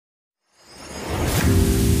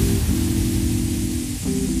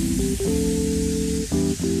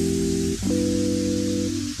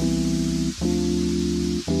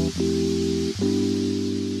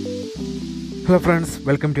Hello friends,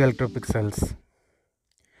 welcome to Electropixels.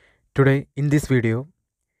 Today in this video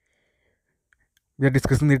we are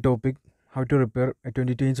discussing the topic how to repair a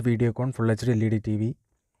 22-inch Videocon Full HD LED TV.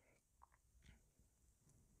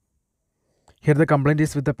 Here the complaint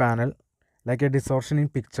is with the panel, like a distortion in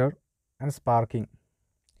picture and sparking.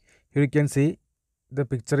 Here you can see the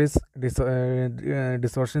picture is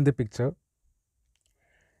distortion in the picture.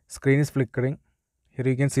 Screen is flickering. Here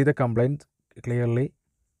you can see the complaint clearly.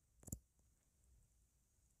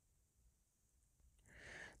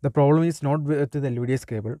 The problem is not with the LVDS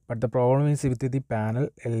cable, but the problem is with the panel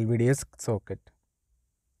LVDS socket.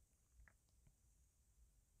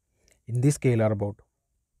 In this scalar board.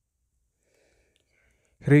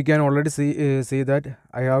 Here you can already see that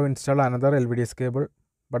I have installed another LVDS cable,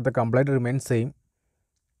 but the complaint remains same.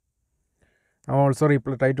 I also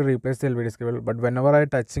try to replace the LVDS cable, but whenever I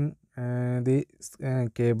touching the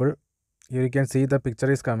cable, here you can see the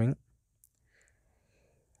picture is coming,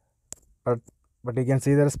 but you can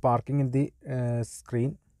see there is sparking in the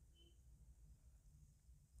screen.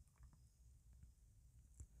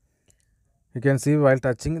 You can see while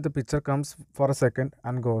touching the picture comes for a second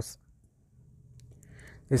and goes.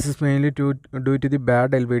 This is mainly due to the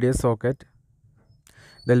bad LVDS socket.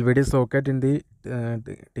 The LVDS socket in the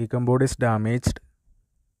Tcon board is damaged.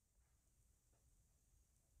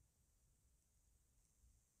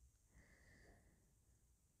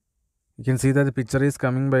 You can see that the picture is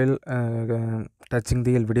coming while touching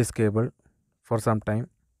the LVDS cable for some time.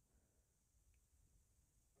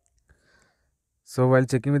 So while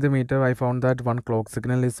checking with the meter, I found that one clock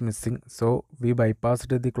signal is missing. So we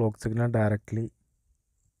bypassed the clock signal directly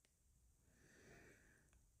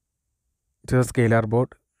to the scalar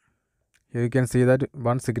board. Here you can see that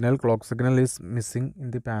one clock signal is missing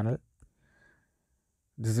in the panel.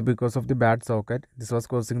 This is because of the bad socket. This was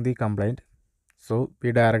causing the complaint. So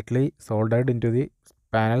we directly soldered into the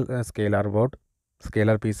panel scalar board,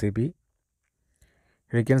 scalar PCB.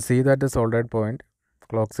 Here you can see that the soldered point,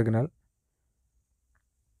 clock signal.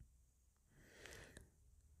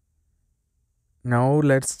 Now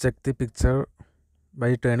let's check the picture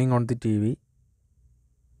by turning on the TV.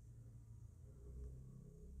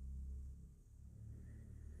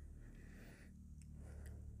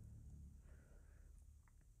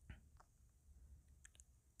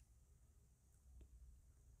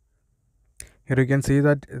 Here you can see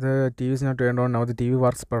that the TV is now turned on. Now the TV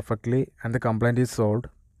works perfectly and the complaint is solved.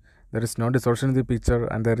 There is no distortion in the picture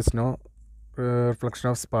and there is no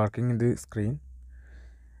reflection of sparking in the screen.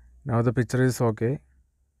 Now the picture is okay.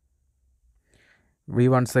 We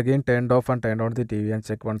once again turned off and turned on the TV and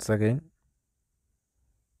check once again.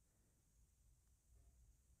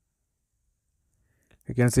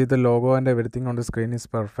 You can see the logo and everything on the screen is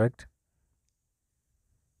perfect.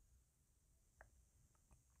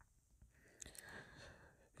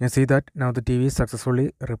 You can see that now the TV is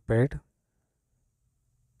successfully repaired.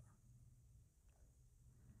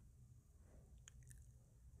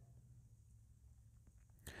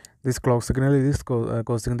 This clock signal is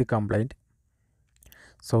causing the complaint.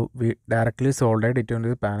 So we directly soldered it into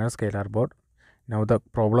the panel scalar board. Now the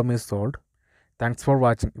problem is solved. Thanks for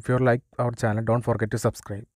watching. If you like our channel, don't forget to subscribe.